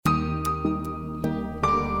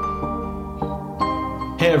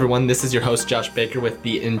Hey everyone, this is your host Josh Baker with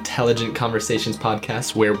the Intelligent Conversations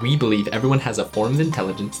podcast, where we believe everyone has a form of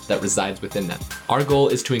intelligence that resides within them. Our goal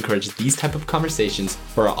is to encourage these type of conversations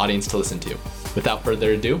for our audience to listen to. Without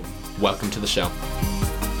further ado, welcome to the show.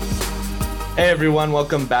 Hey everyone,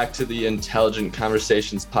 welcome back to the Intelligent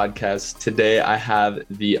Conversations podcast. Today I have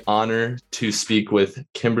the honor to speak with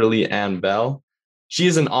Kimberly Ann Bell. She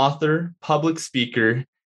is an author, public speaker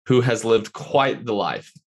who has lived quite the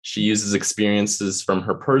life. She uses experiences from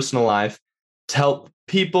her personal life to help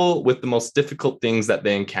people with the most difficult things that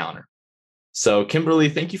they encounter. So, Kimberly,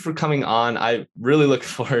 thank you for coming on. I really look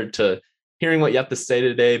forward to hearing what you have to say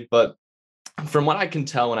today. But from what I can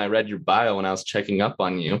tell when I read your bio, when I was checking up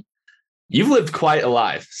on you, you've lived quite a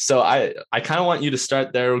life. So I kind of want you to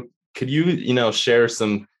start there. Could you, share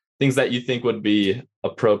some things that you think would be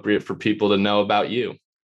appropriate for people to know about you?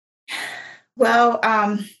 Well,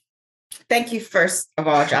 thank you, first of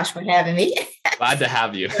all, Josh, for having me. Glad to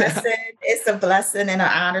have you. It's a blessing and an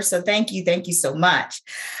honor. So thank you so much.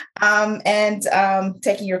 And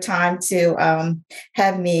taking your time to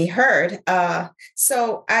have me heard.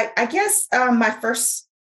 So I guess my first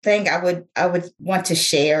thing I would want to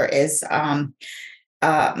share is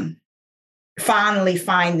finally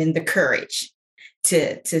finding the courage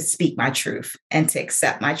to speak my truth and to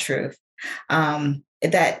accept my truth.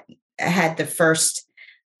 That had the first,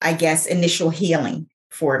 I guess, initial healing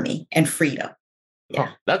for me and freedom. Yeah.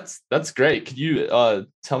 Oh, that's great. Could you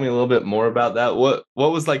tell me a little bit more about that? What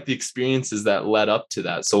was like the experiences that led up to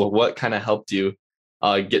that? So what kind of helped you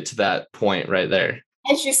get to that point right there?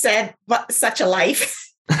 As you said, such a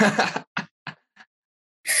life.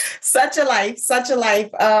 such a life.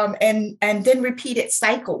 And then repeated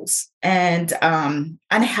cycles and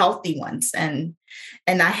unhealthy ones. And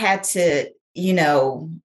I had to,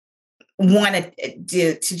 wanted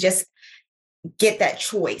to just get that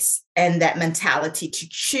choice and that mentality to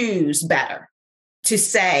choose better, to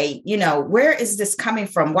say, where is this coming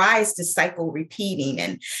from? Why is this cycle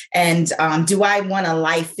repeating? And do I want a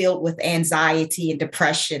life filled with anxiety and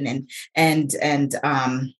depression and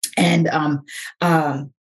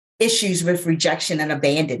issues with rejection and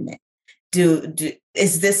abandonment?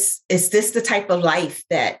 Is this the type of life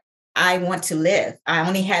that I want to live? I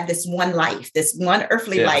only had this one life, this one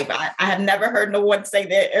earthly life. I have never heard no one say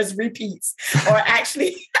that as repeats or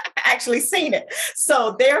actually seen it.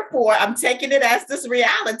 So therefore, I'm taking it as this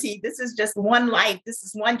reality. This is just one life. This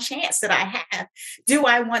is one chance that I have. Do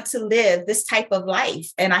I want to live this type of life?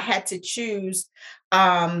 And I had to choose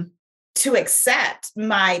to accept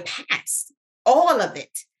my past, all of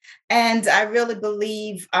it. And I really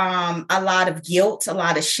believe a lot of guilt, a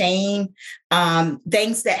lot of shame,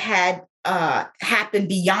 things that had happened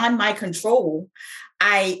beyond my control,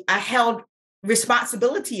 I held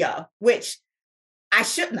responsibility of, which I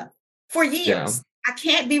shouldn't have for years. Yeah. I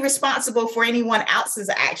can't be responsible for anyone else's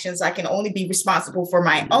actions. I can only be responsible for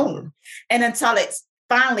my own. And until it's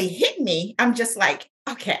finally hit me, I'm just like,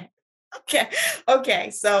 okay.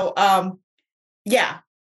 So,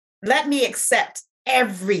 let me accept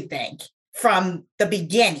everything from the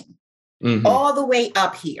beginning, all the way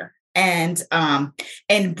up here, and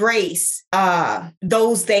embrace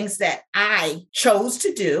those things that I chose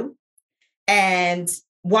to do and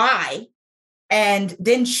why, and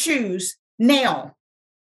then choose now,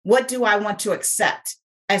 what do I want to accept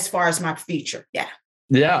as far as my future?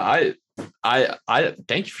 I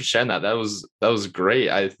thank you for sharing that. That was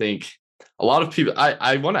great. I think a lot of people,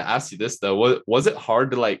 I want to ask you this though, was it hard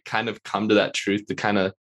to like kind of come to that truth, to kind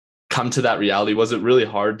of come to that reality? Was it really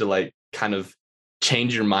hard to like kind of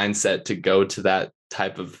change your mindset to go to that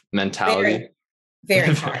type of mentality?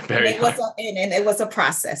 Very hard. It was a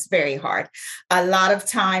process, very hard. A lot of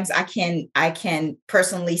times I can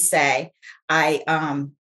personally say I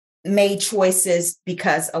made choices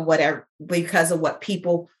because of what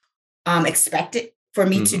people expected for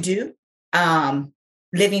me to do.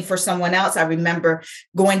 Living for someone else. I remember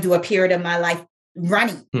going through a period of my life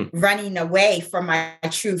running away from my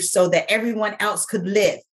truth so that everyone else could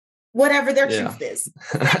live whatever their truth is.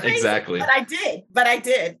 Exactly. But I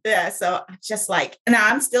did. Yeah. So just like, now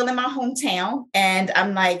I'm still in my hometown and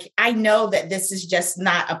I'm like, I know that this is just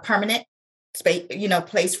not a permanent space,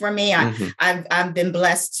 place for me. I've been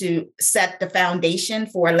blessed to set the foundation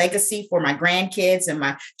for a legacy for my grandkids and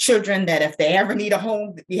my children, that if they ever need a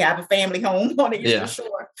home, we have a family home on the Eastern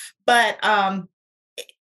Shore. But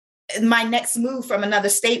my next move from another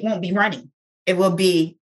state won't be running. It will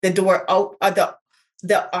be the door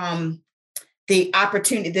the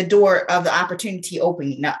opportunity, the door of the opportunity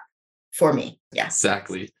opening up for me. Yeah,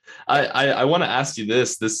 exactly. I want to ask you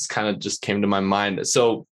this kind of just came to my mind.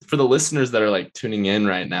 So for the listeners that are like tuning in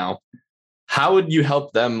right now, how would you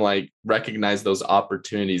help them like recognize those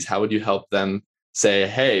opportunities? How would you help them say,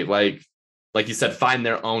 hey, like you said, find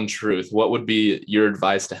their own truth? What would be your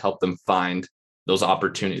advice to help them find those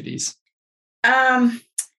opportunities?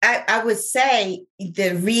 I would say the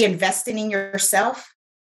reinvesting in yourself.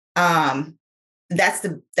 That's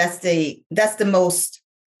the most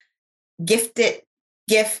gifted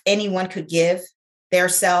gift anyone could give their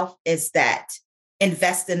self, is that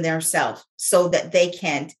invest in their self so that they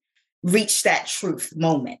can reach that truth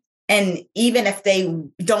moment. And even if they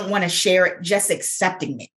don't want to share it, just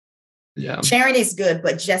accepting it. Yeah. Sharing is good,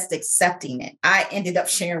 but just accepting it. I ended up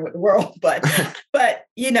sharing with the world, but I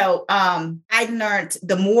learned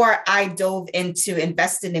the more I dove into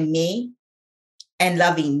investing in me and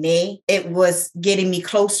loving me, it was getting me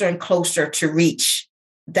closer and closer to reach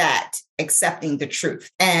that accepting the truth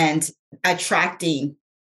and attracting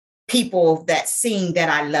people that seeing that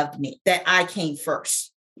I loved me, that I came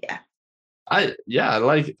first. Yeah. I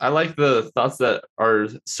like the thoughts that are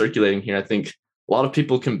circulating here. I think a lot of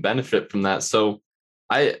people can benefit from that. So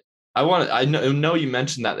I know you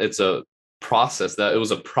mentioned that it's a process, that it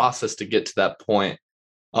was a process to get to that point.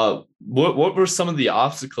 What were some of the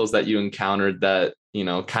obstacles that you encountered that,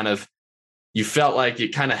 kind of, you felt like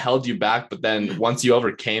it kind of held you back, but then once you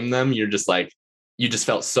overcame them, you just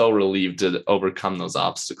felt so relieved to overcome those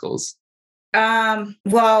obstacles?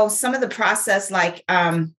 Well, some of the process, like,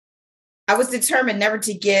 I was determined never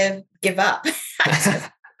to give up.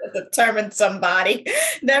 Determined somebody,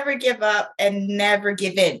 never give up and never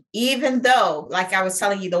give in. Even though, like I was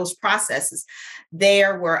telling you, those processes,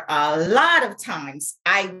 there were a lot of times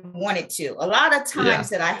I wanted to, a lot of times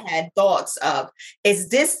that I had thoughts of, is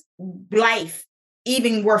this life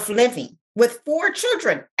even worth living? With 4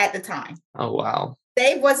 children at the time. Oh, wow.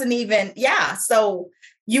 They wasn't even, So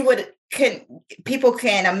people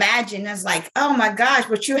can imagine, it's like, oh my gosh,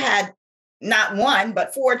 but you had not 1,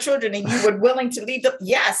 but 4 children, and you were willing to leave them.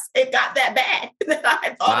 Yes, it got that bad that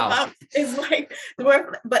I thought about. It's like,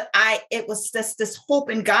 but it was just this hope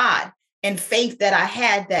in God and faith that I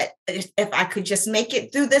had, that if I could just make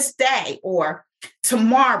it through this day or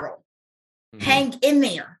tomorrow, hang in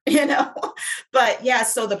there, But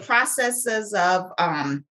so the processes of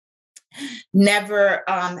never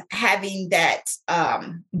having that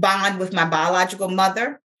bond with my biological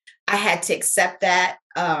mother, I had to accept that,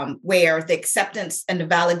 where the acceptance and the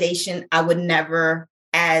validation I would never,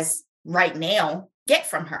 as right now, get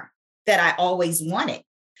from her, that I always wanted.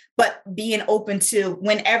 But being open to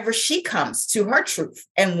whenever she comes to her truth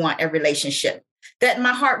and want a relationship, that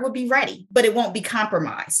my heart will be ready, but it won't be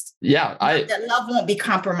compromised. Yeah. That love won't be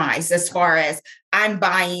compromised as far as I'm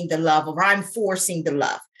buying the love or I'm forcing the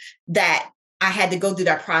love, that I had to go through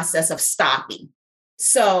that process of stopping.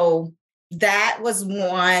 So that was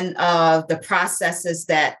one of the processes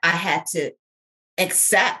that I had to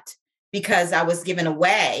accept, because I was given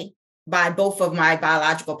away by both of my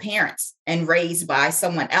biological parents and raised by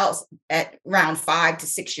someone else at around 5 to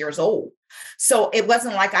 6 years old. So it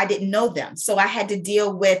wasn't like I didn't know them. So I had to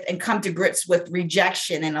deal with and come to grips with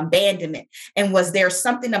rejection and abandonment. And was there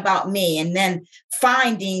something about me? And then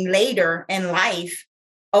finding later in life,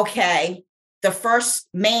 okay, the first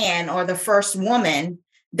man or the first woman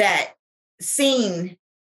that seen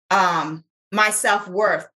my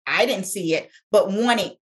self-worth, I didn't see it, but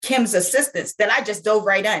wanting Kim's assistance, that I just dove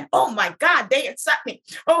right in. Oh my God, they accept me.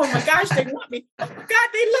 Oh my gosh, they want me. Oh my God,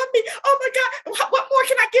 they love me. Oh my God, what more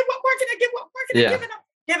can I give? What more can I give? What more can I give? And I'm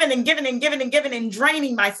giving and giving and giving and giving and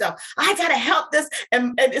draining myself. I gotta help this.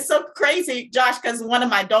 And it's so crazy, Josh, because one of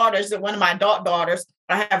my adult daughters,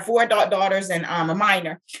 I have 4 adult daughters and a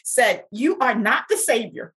minor, said, you are not the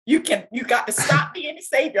savior. You got to stop being the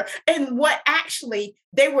savior. And what actually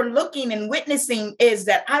they were looking and witnessing is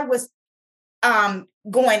that I was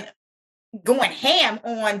going ham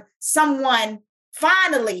on someone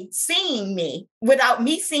finally seeing me without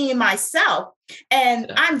me seeing myself.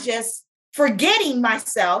 And I'm just forgetting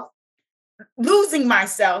myself, losing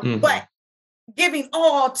myself, but giving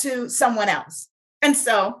all to someone else. And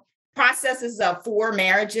so processes of 4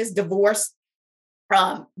 marriages, divorce,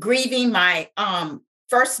 grieving my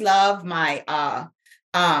first love, my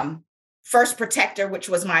first protector, which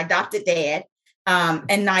was my adopted dad.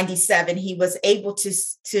 In 97, he was able to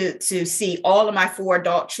see all of my 4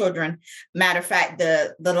 adult children. Matter of fact,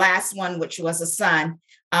 the last one, which was a son,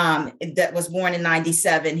 that was born in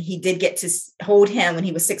 97, he did get to hold him when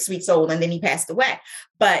he was 6 weeks old, and then he passed away.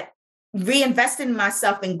 But reinvesting in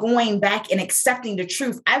myself and going back and accepting the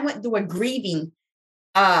truth, I went through a grieving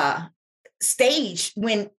stage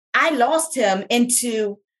when I lost him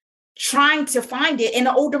into trying to find it in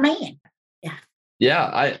an older man.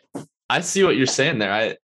 Yeah, I see what you're saying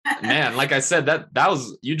there. Man, like I said, that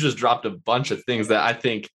was, you just dropped a bunch of things that I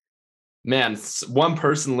think, man, one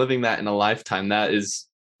person living that in a lifetime, that is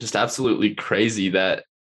just absolutely crazy that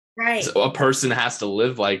Right. a person has to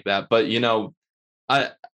live like that. But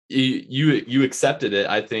I you accepted it.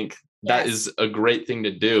 I think that Yes. is a great thing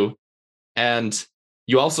to do. And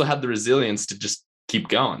you also have the resilience to just keep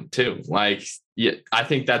going too. Like, yeah, I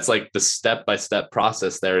think that's like the step-by-step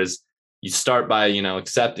process there is you start by,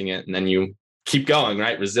 accepting it and then you keep going,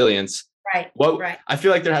 right? Resilience. Right. What Right. I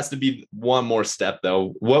feel like there has to be one more step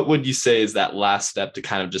though. What would you say is that last step to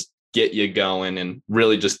kind of just get you going and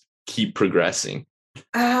really just keep progressing?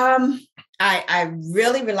 I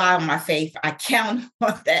really rely on my faith. I count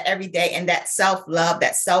on that every day, and that self-love,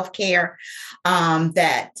 that self-care,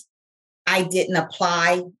 that I didn't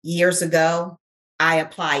apply years ago. I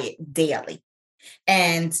apply it daily.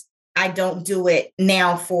 And I don't do it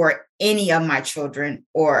now for any of my children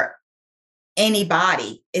or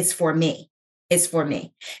anybody. It's for me. It's for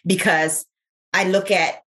me because I look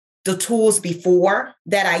at the tools before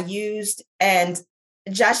that I used, and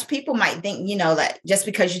Josh, people might think, that just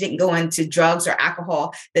because you didn't go into drugs or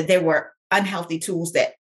alcohol, that there were unhealthy tools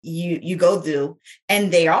that you go through.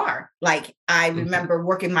 And they are. Like, I remember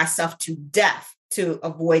working myself to death to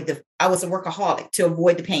avoid I was a workaholic to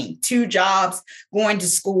avoid the pain, 2 jobs, going to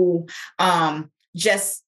school,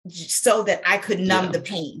 just so that I could numb the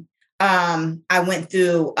pain. I went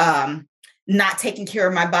through not taking care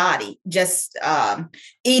of my body, just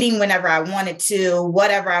eating whenever I wanted to,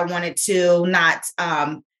 whatever I wanted to, not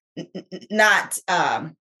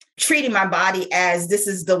treating my body as this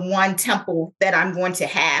is the one temple that I'm going to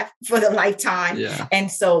have for the lifetime. Yeah.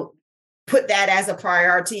 And so put that as a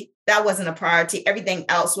priority. That wasn't a priority. Everything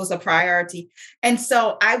else was a priority. And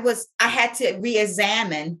so I had to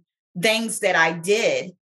reexamine things that I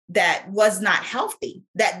did that was not healthy,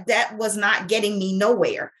 that was not getting me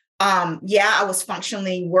nowhere. I was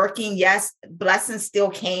functionally working. Yes, blessings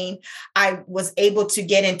still came. I was able to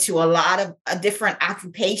get into a lot of different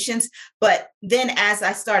occupations. But then as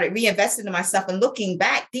I started reinvesting in myself and looking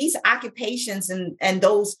back, these occupations and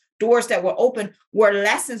those doors that were open were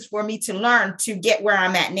lessons for me to learn to get where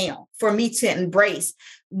I'm at now, for me to embrace.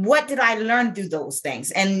 What did I learn through those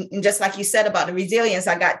things? And just like you said about the resilience,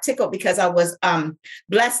 I got tickled because I was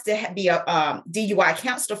blessed to be a DUI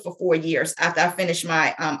counselor for 4 years after I finished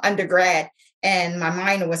my undergrad, and my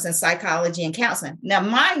minor was in psychology and counseling. Now,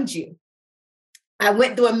 mind you, I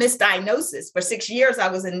went through a misdiagnosis. For 6 years, I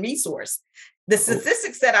was in resource. The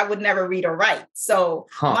statistics said I would never read or write. So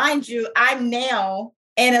mind you, I'm now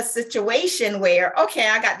in a situation where, okay,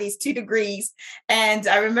 I got these 2 degrees. And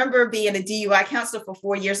I remember being a DUI counselor for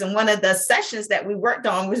 4 years. And one of the sessions that we worked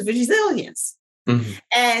on was resilience. Mm-hmm.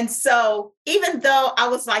 And so even though I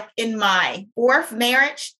was like in my 4th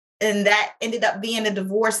marriage and that ended up being a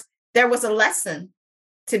divorce, there was a lesson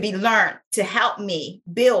to be learned to help me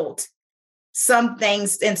build some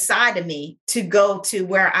things inside of me to go to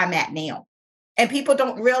where I'm at now. And people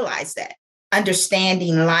don't realize that.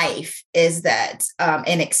 Understanding life is that,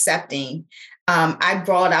 and accepting. I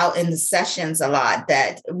brought out in the sessions a lot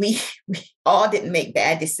that we all didn't make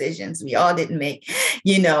bad decisions. We all didn't make,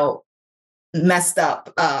 messed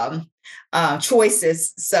up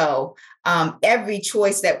choices. So every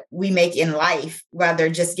choice that we make in life, rather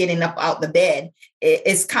just getting up out the bed,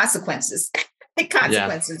 is consequences.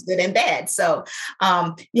 Consequences, good and bad. So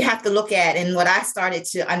you have to look at, and what I started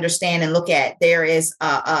to understand and look at, there is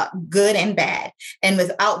good and bad. And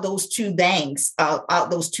without those 2 things, out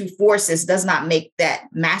those 2 forces does not make that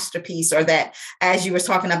masterpiece, or that, as you were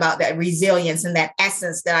talking about, that resilience and that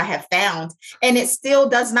essence that I have found. And it still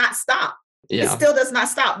does not stop. Yeah. It still does not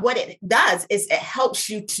stop. What it does is it helps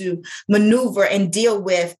you to maneuver and deal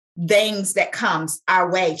with things that comes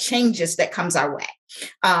our way, changes that comes our way.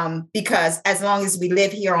 Because as long as we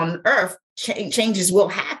live here on earth, changes will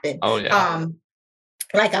happen. Oh, yeah.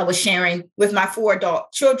 Like I was sharing with my 4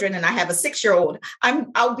 adult children, and I have a 6-year-old.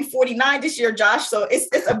 I'll be 49 this year, Josh. So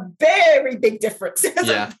it's a very big difference. It's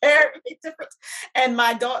a very big difference. And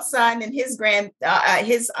my adult son and his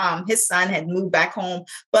son had moved back home,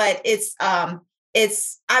 but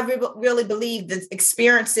I really believe the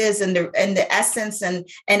experiences and the essence, and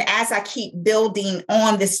as I keep building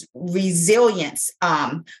on this resilience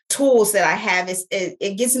tools that I have,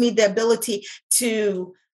 it gives me the ability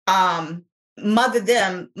to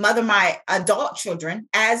mother my adult children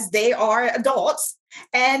as they are adults,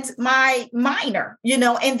 and my minor,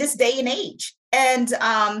 in this day and age, and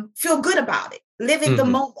feel good about it, live in the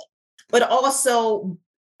moment, but also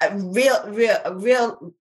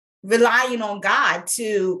real relying on God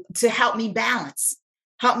to help me balance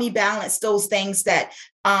those things that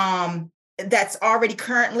that's already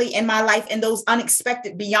currently in my life, and those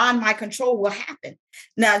unexpected beyond my control will happen.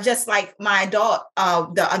 Now, just like my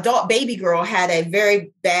the adult baby girl had a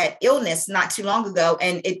very bad illness not too long ago,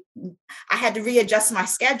 and I had to readjust my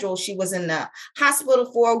schedule. She was in the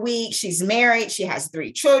hospital for a week. She's married. She has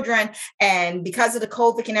 3 children. And because of the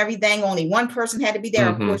COVID and everything, only one person had to be there.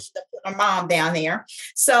 Of course, she put her mom down there.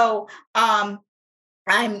 So I'm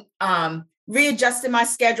readjusted my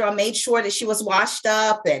schedule. I made sure that she was washed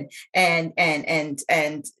up and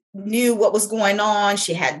knew what was going on.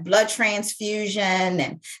 She had blood transfusion.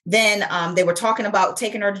 And then they were talking about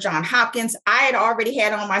taking her to Johns Hopkins. I had already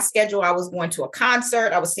had on my schedule, I was going to a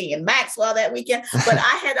concert. I was seeing Maxwell that weekend, but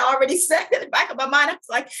I had already said in the back of my mind, I was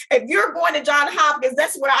like, if you're going to Johns Hopkins,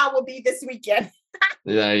 that's where I will be this weekend.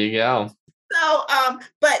 There you go. So,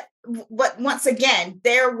 but once again,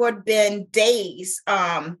 there would have been days,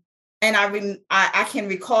 and I can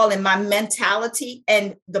recall in my mentality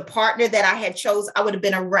and the partner that I had chose, I would have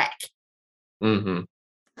been a wreck. Mm-hmm.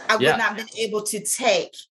 I would not have been able to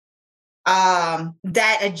take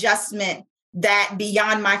that adjustment, that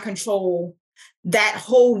beyond my control, that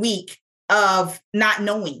whole week of not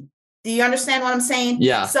knowing. Do you understand what I'm saying?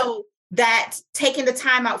 Yeah. So that taking the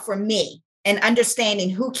time out for me and understanding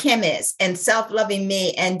who Kim is and self-loving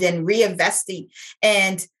me, and then reinvesting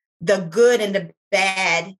and the good and the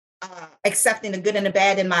bad, accepting the good and the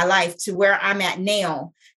bad in my life to where I'm at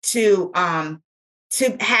now, to have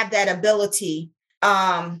that ability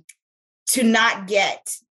to not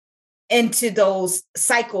get into those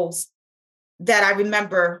cycles that I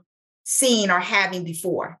remember seeing or having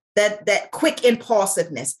before. That quick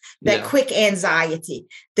impulsiveness, that quick anxiety,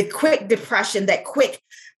 the quick depression, that quick,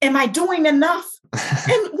 am I doing enough?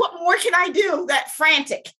 And what more can I do? That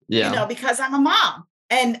frantic, because I'm a mom,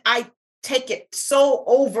 and I take it so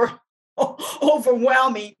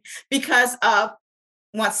overwhelming because of,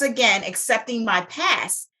 once again, accepting my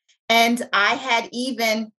past. And I had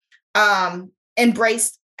even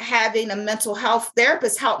embraced having a mental health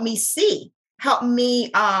therapist help me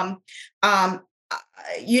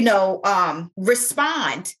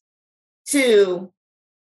respond to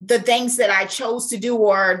the things that I chose to do,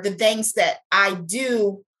 or the things that I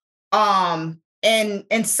do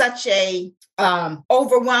in such a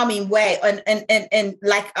overwhelming way and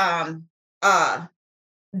like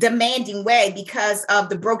demanding way, because of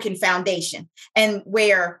the broken foundation, and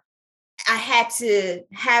where I had to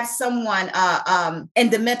have someone in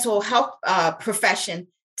the mental health profession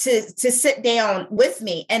to sit down with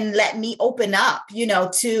me and let me open up,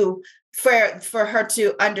 for her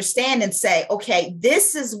to understand and say, okay,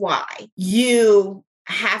 this is why you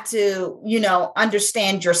have to,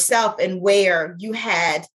 understand yourself, and where you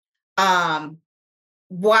had,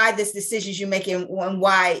 why this decisions you're making, and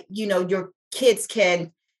why, your kids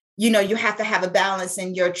can, you have to have a balance,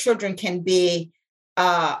 and your children can be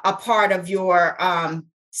a part of your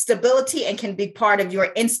stability, and can be part of your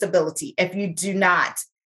instability if you do not,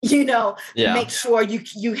 make sure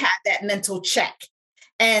you have that mental check.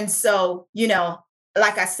 And so,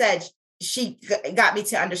 like I said, she got me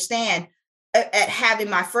to understand at having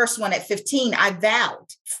my first one at 15, I vowed,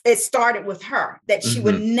 it started with her, that she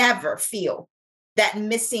would never feel that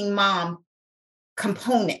missing mom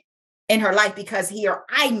component in her life, because here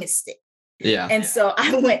I missed it. Yeah. And so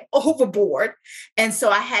I went overboard. And so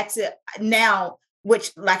I had to now,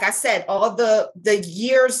 which, like I said, all the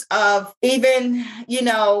years of even,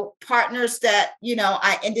 partners that,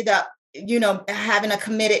 I ended up, having a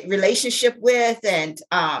committed relationship with, and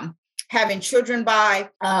having children by,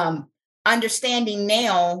 understanding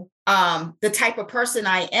now the type of person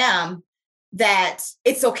I am, that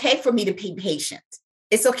it's okay for me to be patient.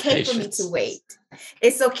 It's okay for me to wait.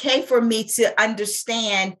 It's okay for me to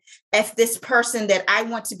understand if this person that I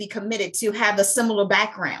want to be committed to have a similar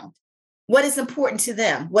background. What is important to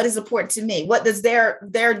them? What is important to me? What does their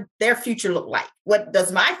future look like? What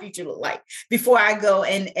does my future look like, before I go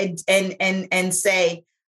and say,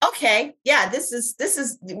 okay, yeah, this is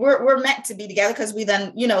we're meant to be together, because we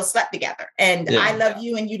then, slept together, and I love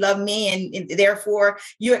you and you love me, and therefore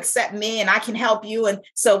you accept me and I can help you. And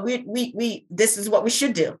so we this is what we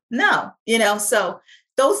should do. No, so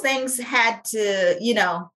those things had to,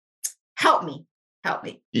 help me.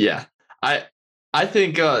 Yeah. I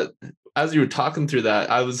think, as you were talking through that,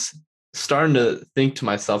 I was starting to think to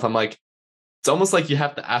myself, I'm like, it's almost like you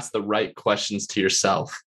have to ask the right questions to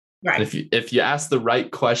yourself. Right. And if you ask the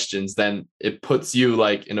right questions, then it puts you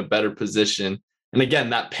like in a better position. And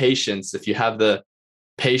again, that patience, if you have the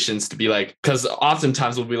patience to be like, because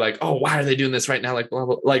oftentimes we'll be like, oh, why are they doing this right now? Like, blah,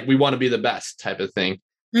 blah, like we want to be the best type of thing.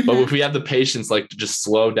 But if we have the patience, like to just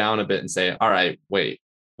slow down a bit and say, all right, wait,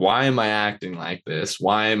 why am I acting like this?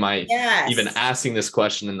 Why am I even asking this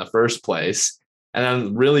question in the first place? And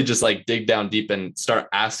then really just like dig down deep and start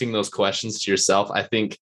asking those questions to yourself. I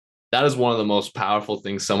think that is one of the most powerful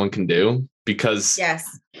things someone can do, because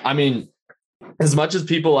I mean, as much as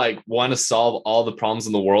people like want to solve all the problems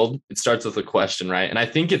in the world, it starts with a question, right? And I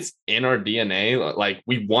think it's in our DNA. Like,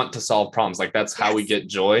 we want to solve problems. Like, that's how we get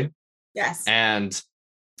joy. Yes. And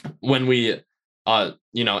when we,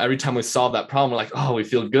 every time we solve that problem, we're like, oh, we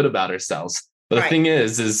feel good about ourselves. But the thing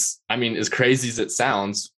is, I mean, as crazy as it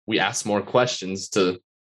sounds, we ask more questions to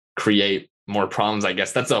create more problems. I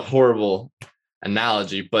guess that's a horrible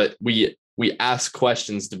analogy, but we ask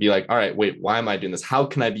questions to be like, all right, wait, why am I doing this? How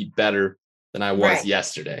can I be better than I was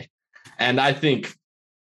yesterday? And I think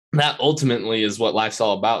that ultimately is what life's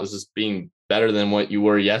all about, is just being better than what you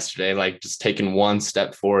were yesterday, like just taking one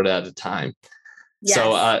step forward at a time. Yes.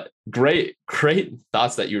 So great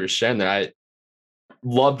thoughts that you were sharing there. I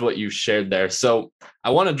loved what you shared there. So I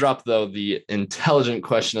want to drop, though, the intelligent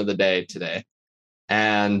question of the day today.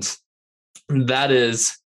 And that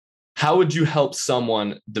is, how would you help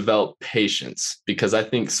someone develop patience? Because I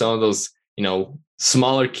think some of those,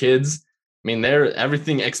 smaller kids, I mean, they're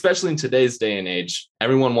everything, especially in today's day and age,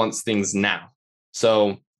 everyone wants things now.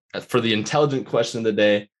 So for the intelligent question of the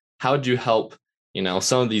day, how would you help,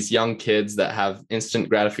 some of these young kids that have instant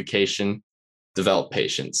gratification develop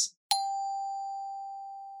patience?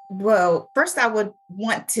 Well, first I would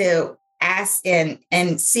want to ask and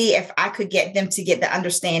see if I could get them to get the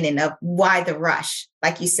understanding of why the rush.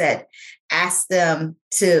 Like you said, ask them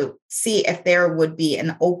to see if there would be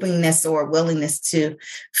an openness or willingness to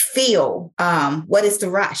feel what is the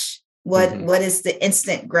rush? What is the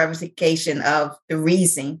instant gratification of the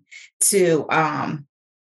reason to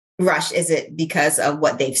rush? Is it because of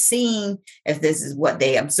what they've seen? If this is what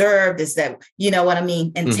they observed, is that, you know what I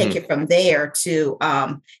mean? And take it from there to,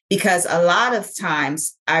 because a lot of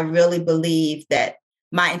times I really believe that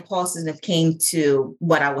my impulsiveness came to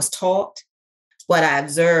what I was taught, what I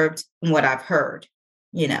observed, and what I've heard,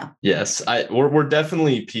 Yes, we're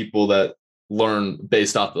definitely people that learn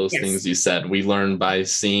based off those things you said. We learn by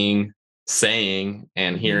seeing, saying,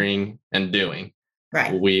 and hearing and doing.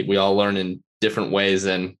 Right. We all learn in different ways.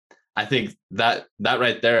 And I think that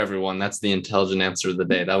right there, everyone, that's the intelligent answer of the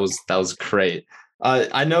day. That was great.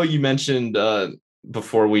 I know you mentioned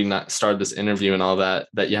before we started this interview and all that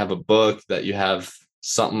you have a book, that you have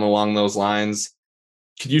something along those lines.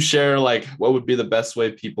 Could you share, like, what would be the best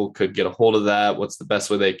way people could get a hold of that? What's the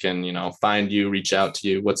best way they can, find you, reach out to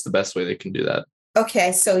you? What's the best way they can do that?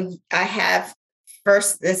 Okay. So I have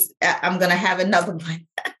first this, I'm going to have another one.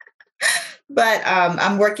 But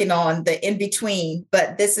I'm working on the in between,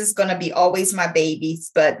 but this is going to be always my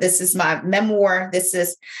babies. But this is my memoir. This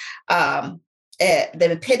is the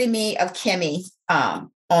epitome of Kimmy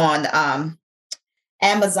on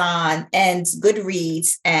Amazon and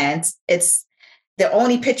Goodreads. And it's the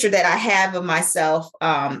only picture that I have of myself.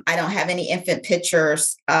 I don't have any infant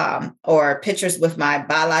pictures or pictures with my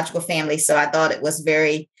biological family. So I thought it was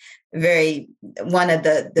very, very one of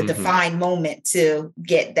the defined moment to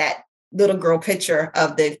get that little girl picture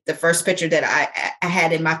of the first picture that I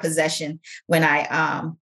had in my possession when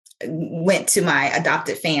I went to my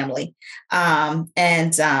adopted family. And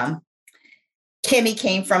Kimmy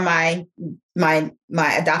came from my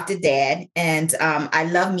adopted dad. And I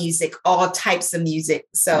love music, all types of music.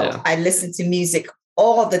 So I listen to music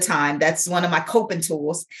all the time. That's one of my coping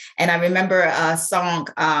tools. And I remember a song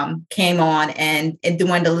came on and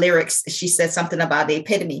doing the lyrics, she said something about the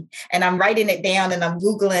epitome, and I'm writing it down and I'm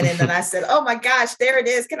Googling it. And I said, oh my gosh, there it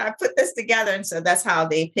is. Can I put this together? And so that's how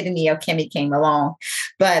the epitome of Kimmy came along.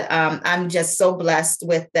 But I'm just so blessed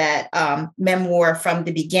with that memoir from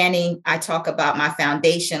the beginning. I talk about my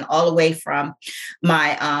foundation all the way from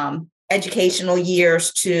my educational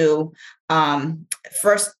years to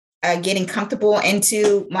first getting comfortable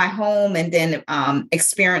into my home, and then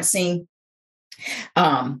experiencing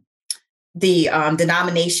the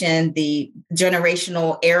denomination, the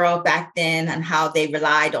generational era back then, and how they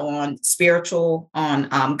relied on spiritual,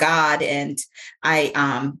 on God. And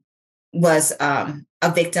I was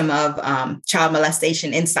a victim of child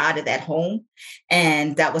molestation inside of that home.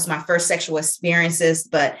 And that was my first sexual experiences,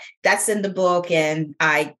 but that's in the book. And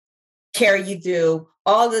I carry you through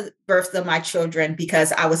all the births of my children,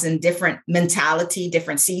 because I was in different mentality,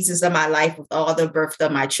 different seasons of my life with all the births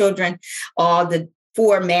of my children, all the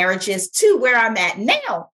 4 marriages to where I'm at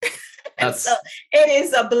now. So it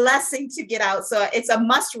is a blessing to get out. So it's a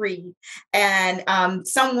must read. And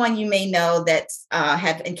someone you may know that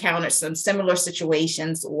have encountered some similar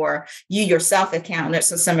situations, or you yourself encountered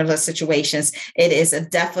some similar situations, it is a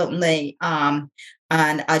definitely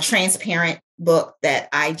on a transparent book that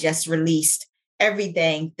I just released,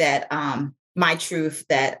 everything that my truth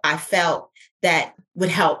that I felt that would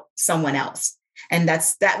help someone else. And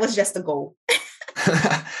that was just the goal.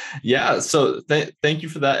 Yeah. So thank you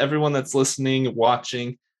for that. Everyone that's listening,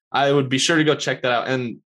 watching, I would be sure to go check that out.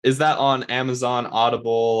 And is that on Amazon,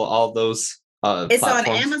 Audible, all those it's platforms?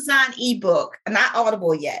 On Amazon ebook, not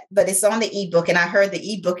Audible yet, but it's on the ebook. And I heard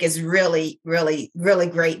the ebook is really, really, really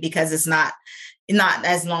great because it's not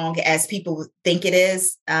as long as people think it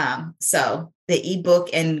is. So the ebook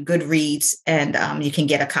and Goodreads, and you can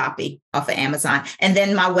get a copy off of Amazon. And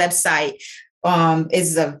then my website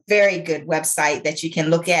is a very good website that you can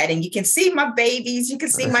look at, and you can see my babies, you can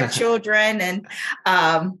see my children,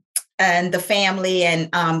 and the family, and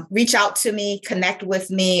reach out to me, connect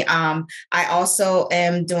with me. I also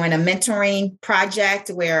am doing a mentoring project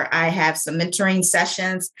where I have some mentoring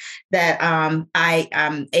sessions that I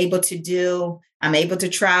am able to do. I'm able to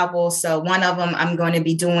travel. So one of them I'm going to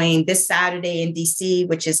be doing this Saturday in DC,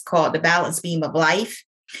 which is called the Balance Beam of Life.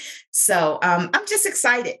 So I'm just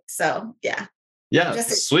excited. So yeah. Yeah,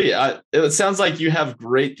 sweet. It sounds like you have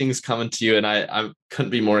great things coming to you, and I couldn't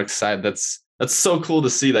be more excited. That's so cool to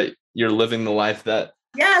see that you're living the life that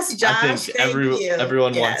yes, Josh, I think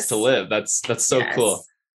everyone wants to live. That's so cool.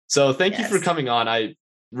 So thank you for coming on. I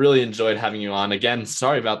really enjoyed having you on. Again,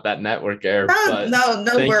 sorry about that network error. No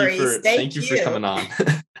worries. Thank you for coming on.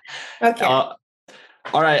 Okay.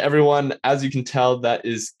 All right, everyone. As you can tell, that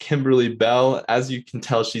is Kimberly Bell. As you can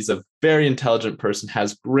tell, she's a very intelligent person,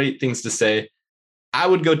 has great things to say. I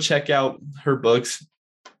would go check out her books.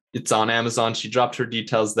 It's on Amazon. She dropped her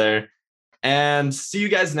details there. And see you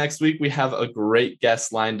guys next week. We have a great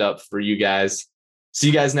guest lined up for you guys. See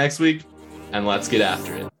you guys next week, and let's get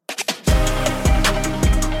after it.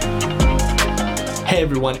 Hey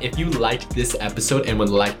everyone, if you liked this episode and would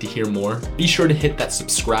like to hear more, be sure to hit that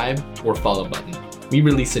subscribe or follow button. We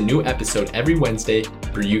release a new episode every Wednesday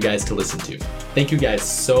for you guys to listen to. Thank you guys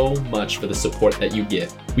so much for the support that you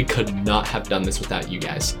give. We could not have done this without you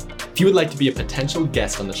guys. If you would like to be a potential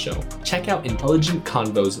guest on the show, check out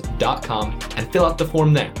intelligentconvos.com and fill out the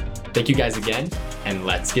form there. Thank you guys again, and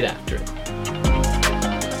let's get after it.